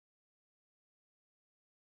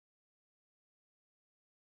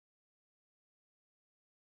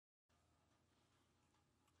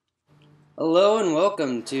Hello and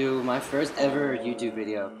welcome to my first ever YouTube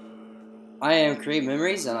video. I am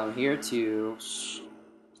Memoryz and I'm here to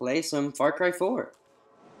play some Far Cry 4.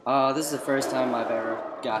 This is the first time I've ever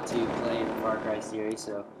got to play in the Far Cry series,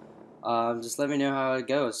 so just let me know how it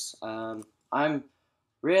goes. I'm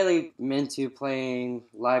really into playing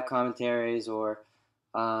live commentaries or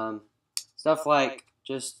um, stuff like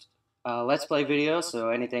just Let's Play videos, so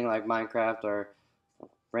anything like Minecraft or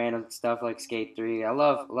random stuff like Skate 3. I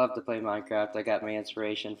love to play Minecraft. I got my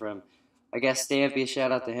inspiration from, I guess, Stampy.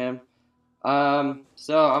 Shout out to him.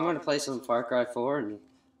 So I'm gonna play some Far Cry 4 and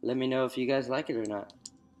let me know if you guys like it or not.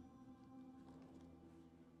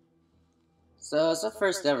 So it's the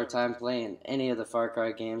first ever time playing any of the Far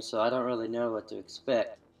Cry games, so I don't really know what to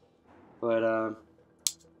expect. But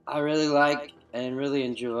I really like and really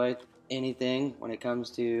enjoy anything when it comes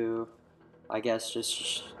to, I guess,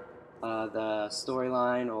 just the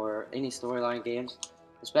storyline or any storyline games,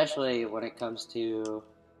 especially when it comes to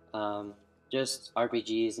just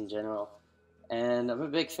RPGs in general. And I'm a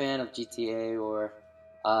big fan of GTA, or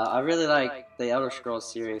I really like the Elder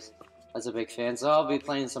Scrolls series as a big fan, so I'll be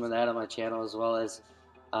playing some of that on my channel, as well as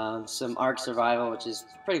some Ark Survival, which is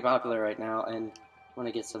pretty popular right now, and I want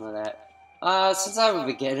to get some of that. Since I'm a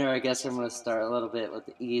beginner, I guess I'm going to start a little bit with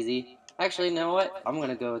the easy. Actually, you know what? I'm going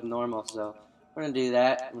to go with normal, so we're going to do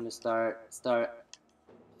that. I'm going to start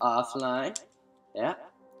offline. Yeah,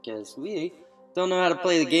 because we don't know how to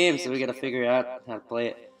play the game, so we got to figure out how to play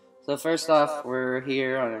it. So first off, we're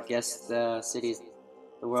here on, I guess, the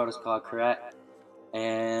world is called Karat,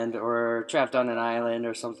 and we're trapped on an island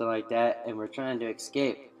or something like that, and we're trying to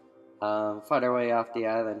escape, find our way off the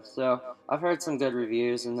island. So I've heard some good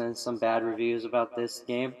reviews and then some bad reviews about this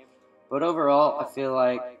game, but overall, I feel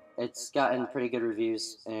like it's gotten pretty good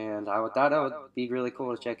reviews, and I thought it would be really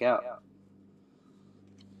cool to check out.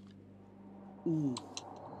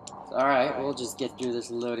 Alright, we'll just get through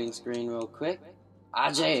this loading screen real quick.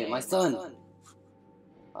 Ajay, my son!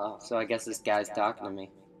 Oh, so I guess this guy's talking to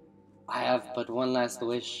me. I have but one last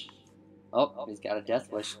wish. Oh, he's got a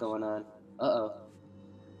death wish going on. Uh-oh.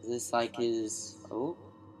 Is this like his... Oh.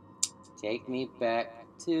 Take me back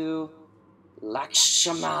to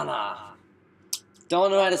Lakshmana.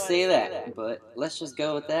 Don't know how to say that, but let's just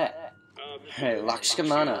go with that. Alright,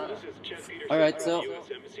 Lakshmana. Alright, so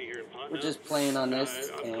we're just playing on this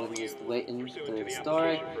and just waiting for the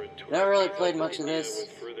story. Never really played much of this.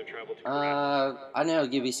 I know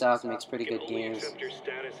Ubisoft makes pretty good games.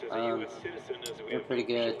 They're a pretty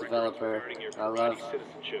good developer. I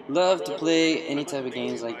love to play any type of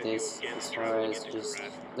games like this, as far as just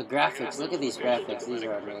the graphics. Look at these graphics. These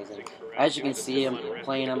are amazing. As you can see, I'm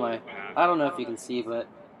playing on my... I don't know if you can see, but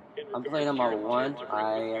I'm playing on my one.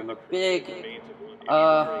 I'm a big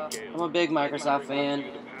Microsoft fan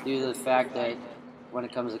due to the fact that when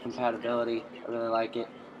it comes to compatibility, I really like it.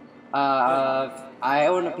 I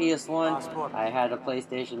own a PS1. I had a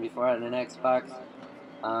PlayStation before I had an Xbox.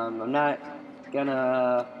 I'm not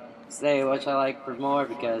gonna say which I like for more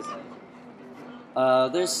because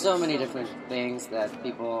there's so many different things that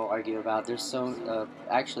people argue about.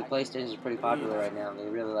 Actually, PlayStation is pretty popular right now. They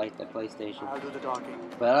really like the PlayStation.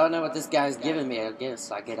 But I don't know what this guy's giving me. I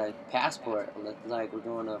guess I get a passport. It looks like we're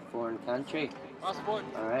going to a foreign country.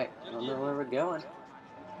 Alright, I don't know where we're going.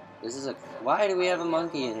 Why do we have a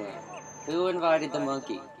monkey in here? Who invited the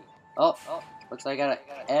monkey? Oh, looks like I got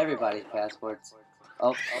everybody's passports.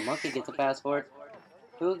 Oh, the monkey gets a passport.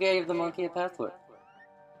 Who gave the monkey a passport?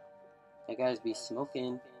 That guy's be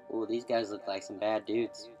smoking. Oh, these guys look like some bad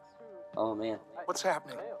dudes. Oh man. What's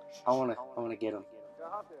happening? I wanna get him.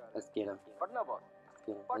 Let's get him.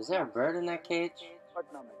 Is there a bird in that cage?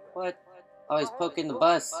 What? Oh, he's poking the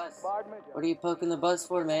bus. What are you poking the bus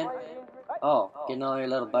for, man? Oh, getting all your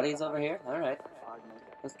little buddies over here? Alright.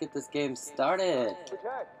 Let's get this game started.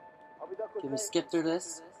 Can we skip through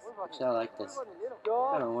this? Actually, I like this.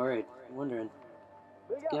 I'm kind of worried. I'm wondering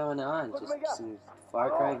what's going on. Just some Far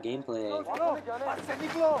Cry gameplay.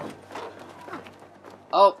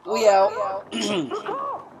 Oh, we out.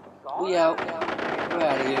 We out. We're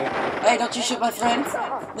out of here. Hey, don't you shoot my friend.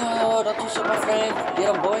 No, don't you shoot my friend.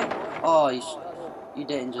 Get him, boy. Oh, you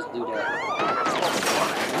didn't just do that.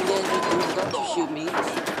 You didn't just do that. Don't you shoot me.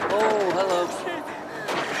 Oh, hello.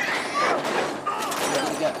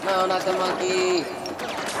 No, not the monkey.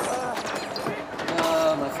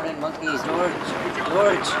 No, my friend monkey.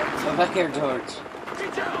 George. Come back here, George.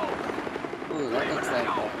 Ooh, that looks like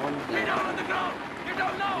that one thing.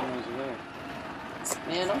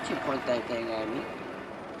 Man, don't you point that thing at me.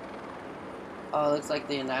 Oh, it looks like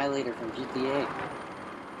the Annihilator from GTA.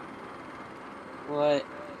 What?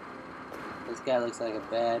 This guy looks like a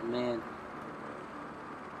bad man.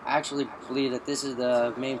 I actually believe that this is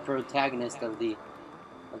the main protagonist of the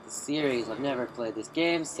series. I've never played this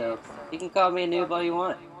game, so you can call me a noob all you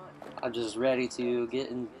want. I'm just ready to get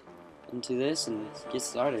into this and get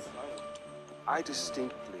started. I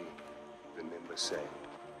distinctly remember saying,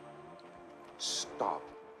 stop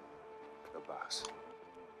the bus.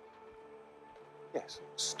 Yes,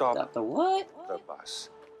 stop Stop the what? the bus.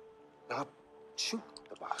 Not shoot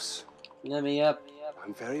the bus. Let me up.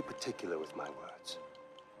 I'm very particular with my words.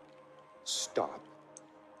 Stop.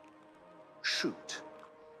 Shoot.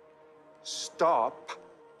 Stop.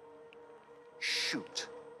 Shoot.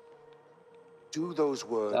 Do those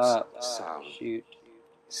words Stop. sound? Shoot.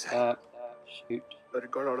 Say. Stop. Shoot. But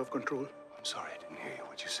it got out of control. I'm sorry, I didn't hear you.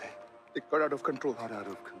 What'd you say? It got out of control. Got out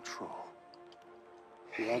of control.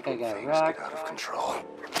 You think I got Things rocked? get out of control.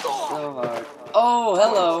 So hard. Oh,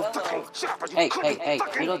 hello. Hey, hey, hey.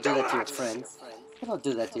 You don't do that to your friends. You don't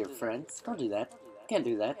do that to your friends. Don't do that. You can't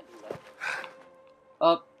do that.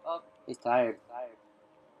 Oh, he's tired.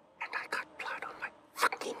 And I got blood on my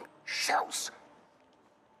fucking shoes.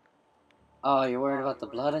 Oh, you're worried about the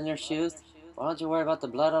blood in your shoes? Why don't you worry about the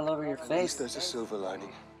blood all over your At least face? there's a silver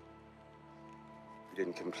lining. You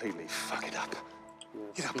didn't completely fuck it up. Your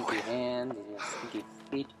Get up, stinky boy. hands and your stinky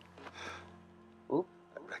feet. Oop.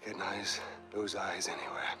 I recognize those eyes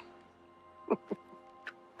anywhere.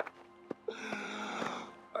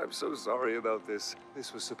 I'm so sorry about this.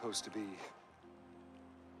 This was supposed to be...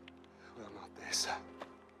 well, not this.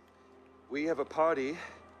 We have a party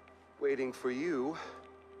waiting for you,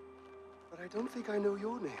 but I don't think I know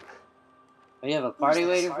your name. Oh, you have a party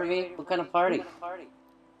waiting for me? What kind of party?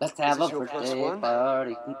 Let's have a this your birthday +1?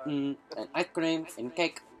 party. And ice cream and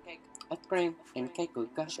cake. Ice cream and cake. We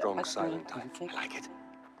got Strong ice silent cream type. and cake. I like it.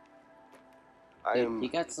 I Dude, am you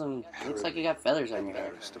got some... looks like you got feathers on your head.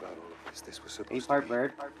 embarrassed about all of this. This was Are you supposed part to be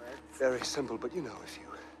bird? very simple, but you know, if you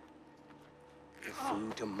give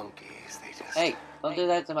food to monkeys, they just Hey, don't do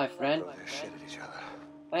that to my friend. throw their shit at each other.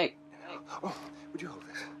 Hey. You know? Oh, would you hold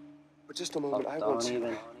this? For just a moment, I want Don't to...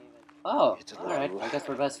 even... Oh, It's a alright. little- I guess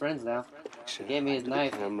we're best friends now. He gave me his Into the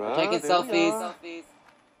knife. camera. We're taking There we selfies. are.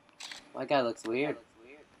 My guy looks weird.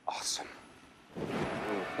 Awesome.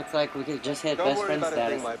 Looks like we could just hit Don't best worry friend about a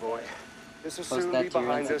thing, status. my boy. This will Post soon that be to your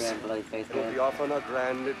behind us. Instagram, bloody face We'll man. be off on a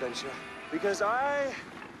grand adventure. Because I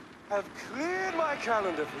have cleared my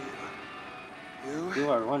calendar for you. You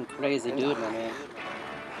are one crazy and dude, I my man.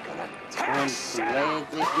 are gonna One tear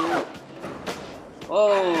crazy dude.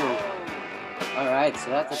 Whoa! Alright, so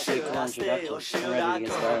that's a pretty cool introduction. I'm ready to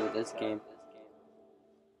get started with this game.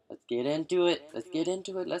 Let's get into it. Let's get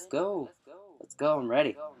into it. Let's go. Let's go. I'm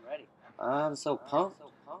ready. I'm so pumped.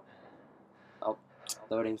 Oh,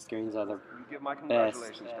 loading screens are the You give my best.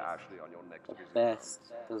 congratulations to Ashley on your next The visit. best.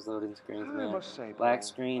 Those loading screens, I man. must say, Black Paul,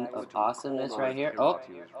 screen I of went to awesomeness all right night here. to Oh,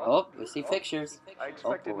 hear Archie's oh, we see pictures. I Oh,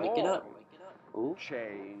 expected we're waking more. up. Ooh,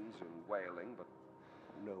 Chains and wailing, but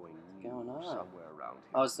knowing what's going on? somewhere around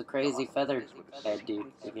here. Oh, it's the crazy feathered is where the head dude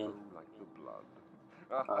secrets again. flow like the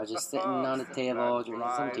blood. Oh, just sitting on a table, That drinking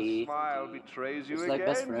some wry tea. smile betrays you Just like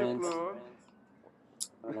best again, friends. Diplo.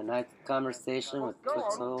 On a nice conversation with Go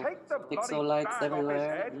on, take the bloody pixel lights bag off his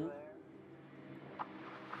everywhere. head.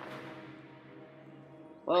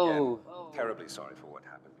 Whoa! Terribly sorry for what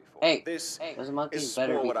happened before. Hey, this those monkeys is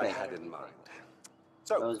better more be what I fake. had in mind.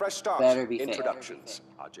 So, Those fresh start. better be fake. Introductions.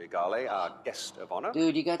 Ajay Gale, our guest of honor.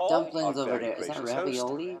 Dude, you got Paul, dumplings our over very there. Is that gracious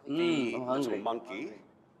ravioli? host. The I'm little hungry. monkey,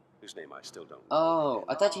 whose name I still don't know. Oh,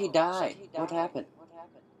 I thought he died. What happened?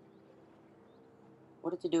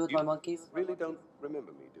 What did you do with my monkeys? Really don't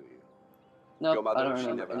remember me, do you? Nope, Your mother, I don't she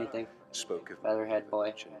remember never anything. spoke of Featherhead boy.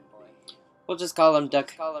 mentioned me. We'll just call him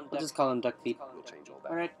Duck. We'll just call him Duck Feet. We'll change all that.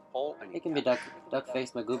 Alright, Paul, I need it can be cash. Duck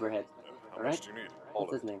Face McGooberhead. Alright? All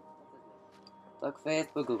What's of his name? Duck Face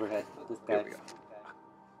McGooberhead. This Here guy. we are.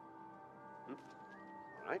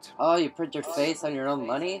 All right. Oh, you print your face on your own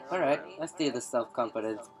money? Alright, I see the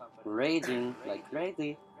self-confidence. Raging like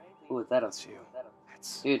crazy. Ooh, is that a... That's you.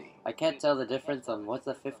 That's Dude, me. I can't tell the difference on what's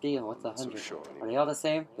a 50 and what's a Not so 100. sure Are anymore. they all the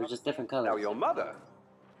same? They're just different Now colors. your mother.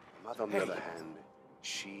 On the other hand,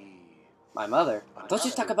 she My mother? Don't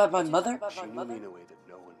you talk about my mother? She knew me in a way that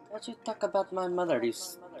no one. Don't you talk about my mother, you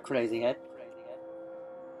crazy head.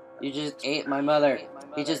 You just ate my mother.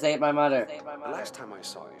 He just ate my mother. The last time I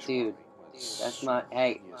saw you, Dude, was that's my...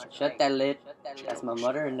 Hey, years ago. shut that lid. That's my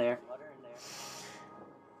mother in there.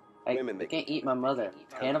 Hey, Women, you they can't can eat my mother.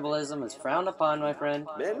 Cannibalism is frowned upon, my friend.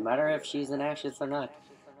 Men? No matter if she's in ashes or not.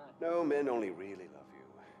 No, men only really love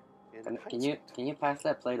you. In Can you hindsight, pass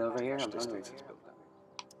that plate over here? I'm distance hungry. is built up.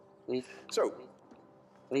 Please. So,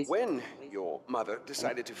 Please. When your mother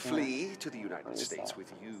decided to flee to the United States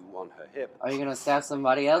with you on her hip, Are you gonna stab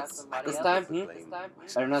somebody else this time? the blame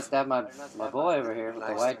myself. Better not stab my boy over here with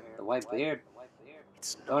the white beard.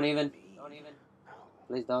 It's not Don't even. me.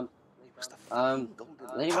 Please don't. It was the fucking golden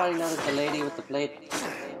Does anybody notice the lady with the plate?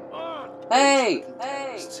 Hey!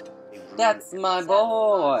 Hey! That's my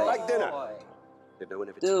boy! Like dinner. Did no one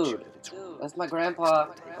ever teach you Dude, that it's wrong? that's my grandpa.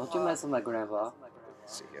 Don't you mess with my grandpa.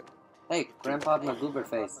 See ya. Hey, grandpa, my goober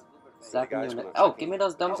face. Slapping you guys in the... wanna Oh, check give in? me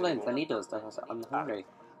those dumplings. I need those. I'm hungry.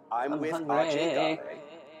 I'm with hungry RJ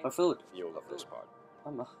for food. You'll love this part.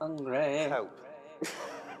 I'm hungry. Help.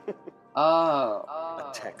 Oh.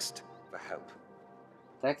 A text for help.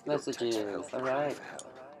 Text You don't text for messages. help, you All cry right. for help.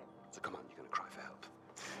 So come on, you're gonna cry for help.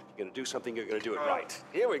 You're gonna do something, you're gonna do it right.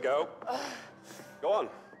 Here we go. Go on.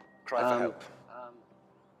 Cry for help.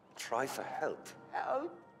 Try for help.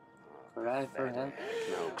 Help. Cry for help.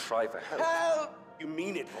 No, cry for help. Help! You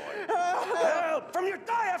mean it, boy. Help! From your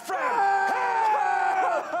diaphragm!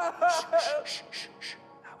 Help! Shh, shh, shh, shh.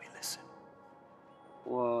 Now we listen.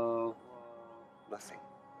 Whoa. Nothing.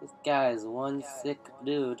 This guy is one sick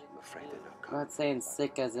dude. I'm afraid they're not I'm coming. not saying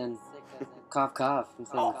sick as in cough cough. I'm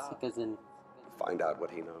saying sick as in Find out what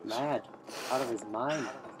he knows. mad. Out of his mind.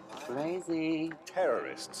 Crazy.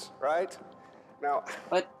 Terrorists, right? Now,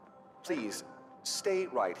 What? please, stay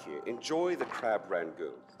right here. Enjoy the crab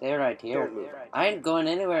rangoon. Stay right here. Don't move. I ain't going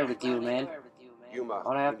anywhere with you, man. Yuma.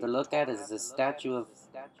 All I have to look at is a statue of...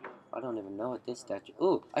 I don't even know what this statue...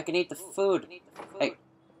 Ooh, I can eat the food. Hey.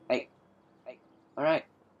 Hey. Alright.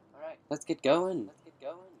 Let's get going.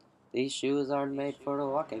 These shoes aren't made for the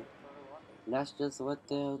walking. And that's just what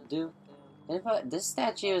they'll do. This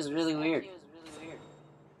statue is really weird.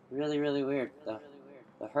 Really, really weird.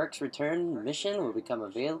 The Herc's Return mission will become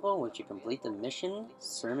available once you complete the mission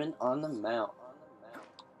Sermon on the Mount.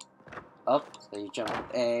 Up, so you jump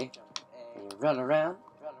with A, and you run around.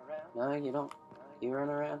 No, you don't. You run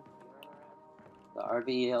around. The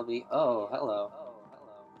RBLB. Oh, hello.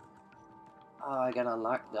 Oh, I gotta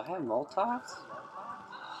unlock. Do I have Molotovs?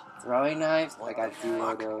 Throwing knives? I got 0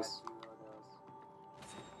 of those.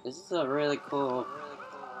 This is a really cool.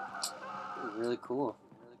 Really cool.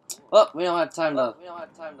 Oh, we don't have time to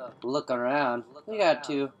look around. We got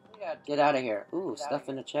to get out of here. Ooh, stuff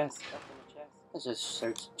in the chest. Let's just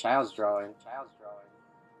search child's drawing.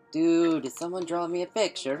 Dude, did someone draw me a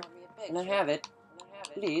picture? Can I have it?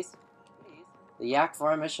 Please. The Yak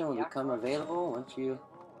Farm mission will become available once you...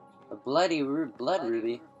 A blood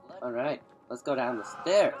ruby. Alright, let's go down the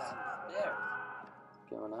stairs. What's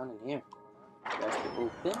going on in here? Press to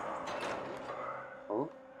open. Oh.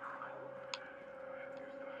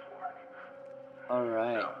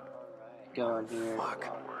 Alright. Go in here.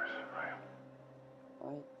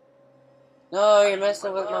 What? No, you're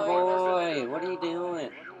messing with my boy. What are you doing?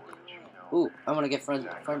 Ooh, I'm gonna get front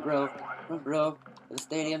row. Front row. The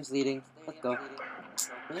stadium's leading. Let's go.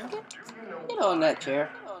 Get on that chair.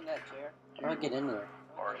 How do I get in there?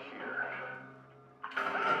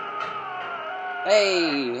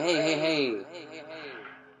 Hey.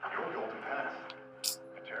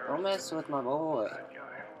 Don't mess with my boy.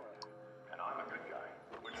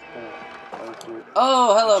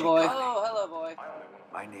 Oh, hello, boy.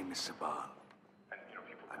 My name is Sabal.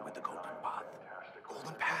 I'm with the Golden Path.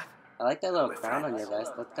 Golden Path? I like that little We're crown on friends. your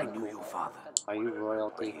vest. That's I kind of knew cool. your father. Are you We're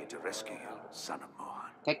royalty? here to rescue you, son of Mohan.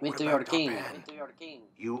 Take me What to your about our king. band?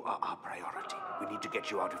 You are our priority. We need to get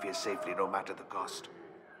you out of here safely, no matter the cost.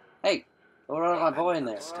 Hey, throw my boy in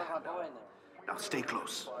there. Now stay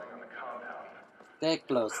close. Stay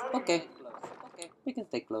close. Okay. We can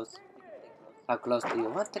stay close. How close do you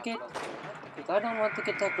want to get? Because I don't want to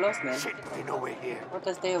get that close, man. Shit, they know we're here. I want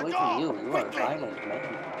to stay away from you. You are violent, man.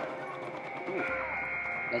 Ooh.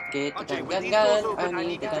 Let's get the gun. I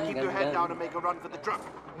need the gun. and make a run for the truck.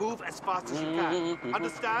 Move as fast as you can.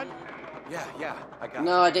 Understand? Yeah, I got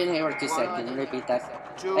No, I didn't hear what you said. Can you repeat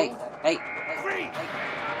that? Two. Hey. Three.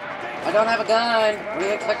 I don't have a gun. What do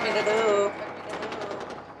you expect me to do?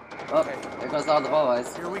 Oh, there goes all the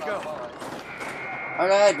boys. Here we go.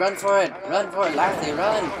 Alright, run for it. Lassie,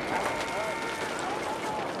 run.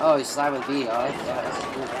 Oh, he's side with B. Oh, yes.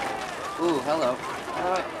 Ooh, hello.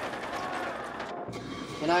 Alright.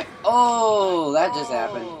 Can I? Oh, that just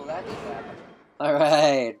happened.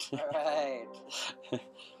 Alright.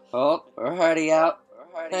 Oh, we're already out.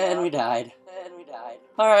 And we died.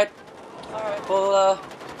 Alright. Well,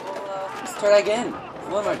 let's try again.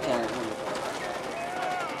 One more time.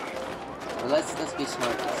 Well, let's be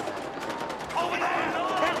smart this time. Over there!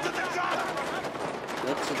 Get to the truck!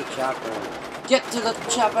 Get to the chopper! Get to the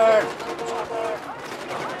chopper!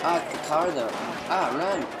 Ah, it's the car though. Ah,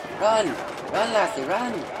 run! Run! Run, Lassie,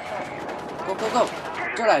 run! Go, go, go!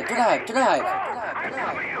 Drive, drive, drive!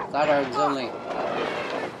 Sidearms only. I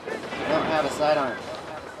don't have a sidearm.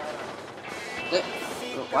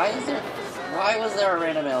 Why was there a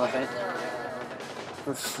random elephant?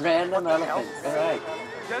 Random elephants, alright.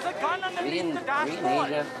 There's a gun underneath the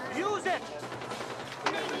dashboard. Use it.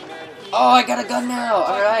 Oh, I got a gun now!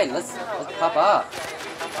 Alright, let's pop off.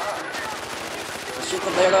 Let's shoot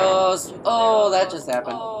the barrels! Oh, that just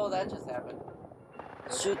happened.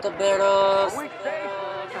 Shoot the barrels!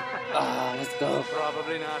 Ah, let's go.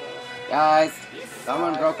 Probably not. Guys,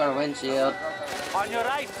 someone broke our windshield. On your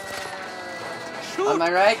right. Shoot. On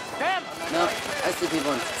my right? Them. No, I see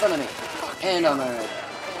people in front of me. And on my right.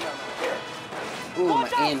 Ooh, my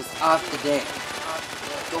aim is off today.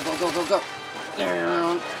 Go, go, go, go, go.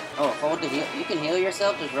 Down. Oh, hold to heal. You can heal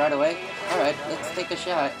yourself just right away. Alright, let's take a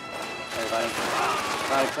shot. Everybody.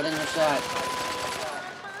 Alright, put in your shot.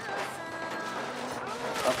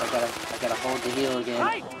 Oh, I gotta hold the heal again.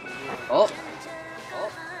 Right. Oh.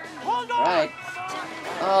 Hold on. Right.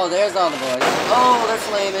 Oh, there's all the boys. Oh, they're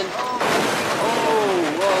flaming. Oh,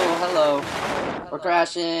 whoa, hello. We're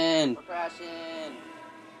crashing.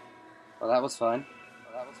 Well, that was fun.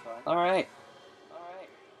 Alright.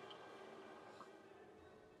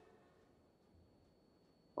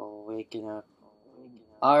 Oh, waking up.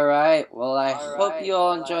 Alright, well, I hope you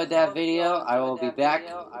all enjoyed that video. I will be back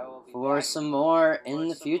for some more in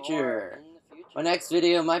the future. My next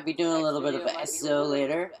video might be doing a little bit of SO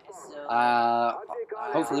later.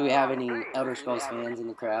 Hopefully we have any Elder Scrolls fans in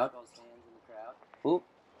the crowd. Oop.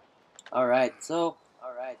 Alright, so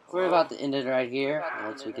we're about to end it right here.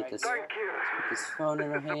 Once we get this phone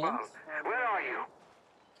in our hands. Where are you?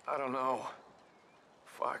 I don't know.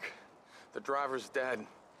 Fuck. The driver's dead.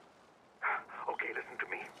 Okay, listen to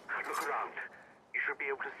me. Look around. You should be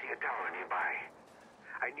able to see a tower nearby.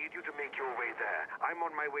 I need you to make your way there. I'm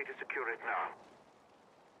on my way to secure it now.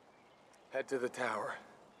 Head to the tower.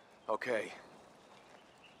 Okay.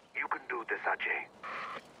 You can do this, Ajay.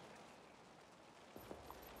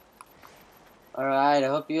 Alright, I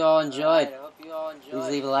hope you all enjoyed. Please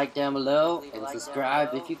leave a like down below and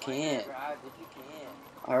subscribe if you can.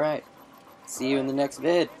 Alright, see you in the next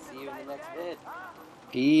vid.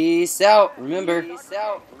 Peace out. Remember,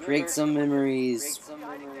 create some memories.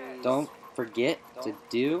 Don't forget to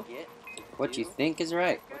do what you think is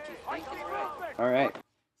right. Alright,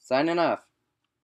 signing off.